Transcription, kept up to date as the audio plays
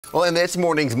Well, in this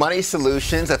morning's Money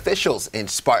Solutions, officials in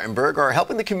Spartanburg are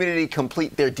helping the community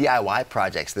complete their DIY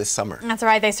projects this summer. That's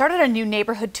right. They started a new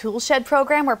neighborhood tool shed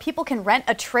program where people can rent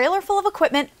a trailer full of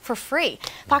equipment for free.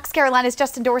 Fox Carolina's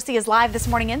Justin Dorsey is live this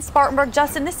morning in Spartanburg.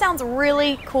 Justin, this sounds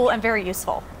really cool and very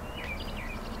useful.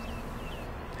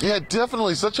 Yeah,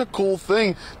 definitely such a cool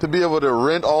thing to be able to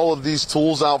rent all of these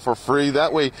tools out for free.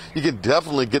 That way you can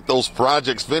definitely get those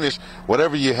projects finished.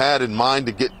 Whatever you had in mind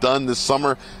to get done this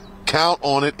summer, count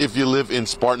on it if you live in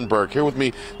Spartanburg. Here with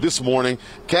me this morning,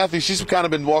 Kathy, she's kind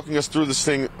of been walking us through this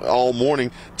thing all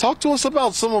morning. Talk to us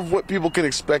about some of what people can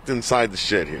expect inside the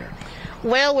shed here.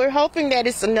 Well, we're hoping that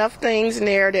it's enough things in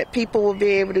there that people will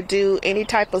be able to do any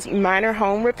type of minor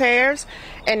home repairs,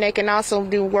 and they can also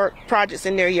do work projects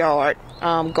in their yard,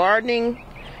 gardening,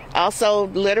 also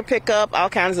litter pickup, all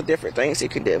kinds of different things you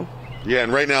can do. Yeah,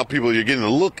 and right now, people, you're getting a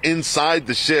look inside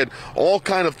the shed, all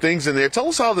kind of things in there. Tell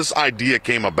us how this idea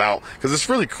came about, because it's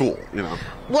really cool, you know.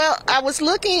 Well, I was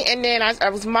looking, and then I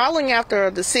was modeling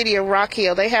after the city of Rock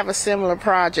Hill. They have a similar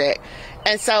project.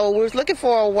 And so we was looking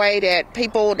for a way that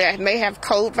people that may have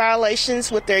code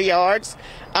violations with their yards,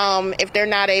 if they're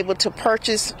not able to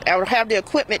purchase or have the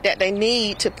equipment that they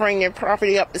need to bring their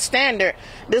property up to standard,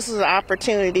 this is an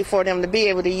opportunity for them to be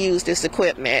able to use this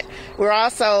equipment. We're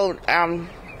also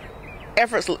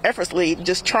effortlessly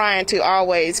just trying to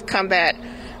always combat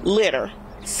litter.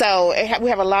 So we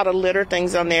have a lot of litter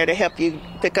things on there to help you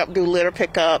do litter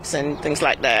pickups and things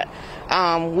like that.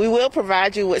 We will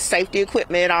provide you with safety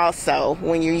equipment also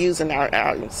when you're using our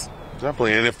items.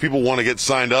 Definitely, and if people want to get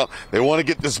signed up, they want to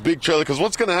get this big trailer, because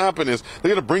what's going to happen is they're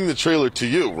going to bring the trailer to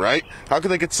you, right? How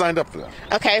can they get signed up for that?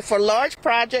 Okay, for large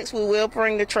projects, we will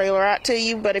bring the trailer out to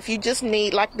you, but if you just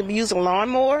need, like, to use a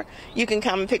lawnmower, you can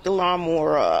come and pick the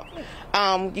lawnmower up.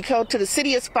 You go to the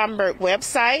City of Spartanburg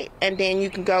website, and then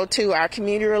you can go to our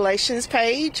community relations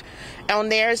page. On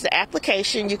there is the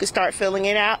application. You can start filling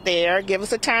it out there. Give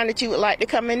us a time that you would like to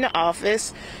come in the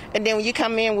office, and then when you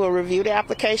come in, we'll review the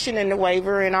application and the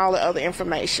waiver and all the other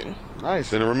information.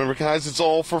 Nice. And remember, guys, it's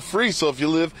all for free. So if you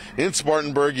live in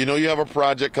Spartanburg, you know you have a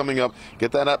project coming up,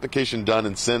 get that application done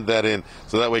and send that in.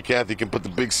 So that way Kathy can put the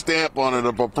big stamp on it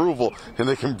of approval, and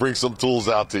they can bring some tools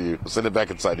out to you. Send it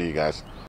back inside to you guys.